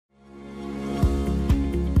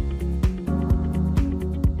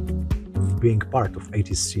being part of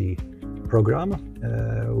ATC program,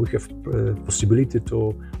 we have possibility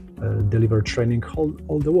to deliver training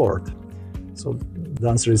all the world. So the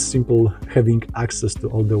answer is simple: having access to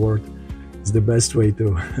all the world is the best way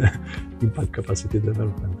to impact capacity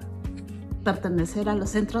development. Pertenecer a los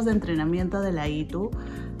centros de entrenamiento de la ITU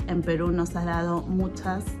en Perú nos ha dado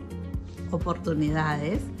muchas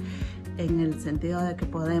oportunidades en el sentido de que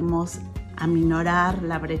podemos aminorar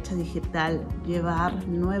la brecha digital, llevar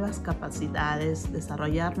nuevas capacidades,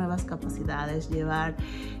 desarrollar nuevas capacidades, llevar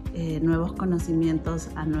nuevos conocimientos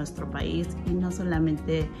a nuestro país, y no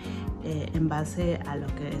solamente en base a lo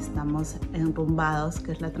que estamos enrumbados,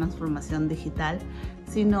 que es la transformación digital,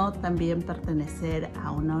 sino también pertenecer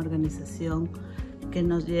a una organización que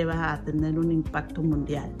nos lleva a tener un impacto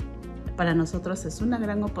mundial. Para nosotros es una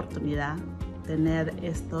gran oportunidad tener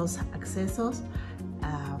estos accesos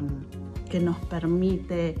que nos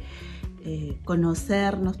permite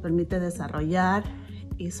conocer, nos permite desarrollar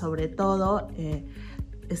y sobre todo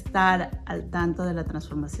estar al tanto de la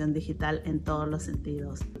transformación digital en todos los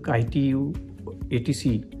sentidos.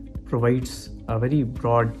 ATC provides a very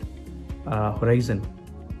broad horizon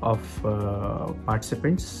of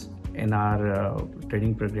participants in our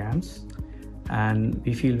training programs, and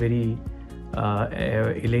we feel very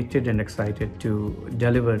elated and excited to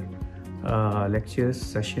deliver lectures,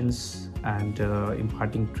 sessions, and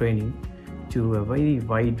imparting training to a very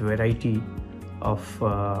wide variety of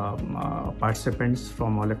participants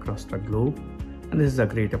from all across the globe, and this is a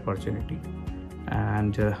great opportunity.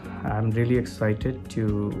 And I'm really excited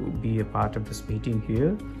to be a part of this meeting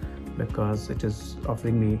here, because it is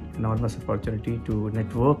offering me enormous opportunity to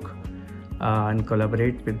network and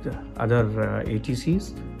collaborate with other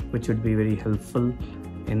ATCs, which would be very helpful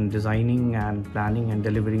in designing and planning and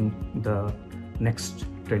delivering the next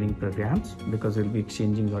training programs, because we'll be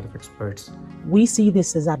exchanging a lot of experts. We see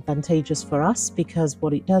this as advantageous for us, because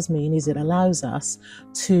what it does mean is it allows us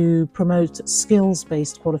to promote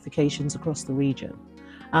skills-based qualifications across the region.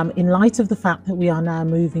 In light of the fact that we are now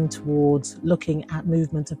moving towards looking at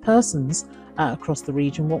movement of persons across the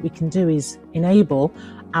region, what we can do is enable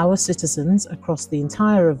our citizens across the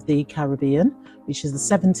entire of the Caribbean, which is the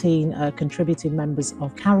 17 contributing members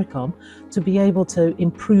of CARICOM, to be able to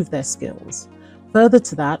improve their skills. Further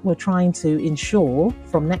to that, we're trying to ensure,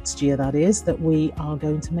 from next year that is, that we are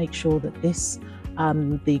going to make sure that this,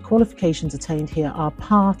 the qualifications attained here are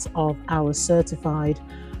part of our certified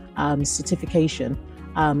certification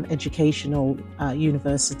educational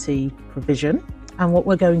university provision. And what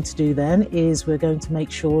we're going to do then is we're going to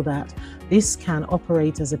make sure that this can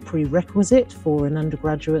operate as a prerequisite for an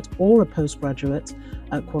undergraduate or a postgraduate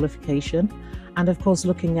qualification, and of course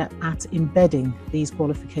looking at embedding these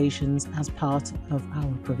qualifications as part of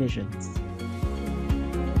our provisions.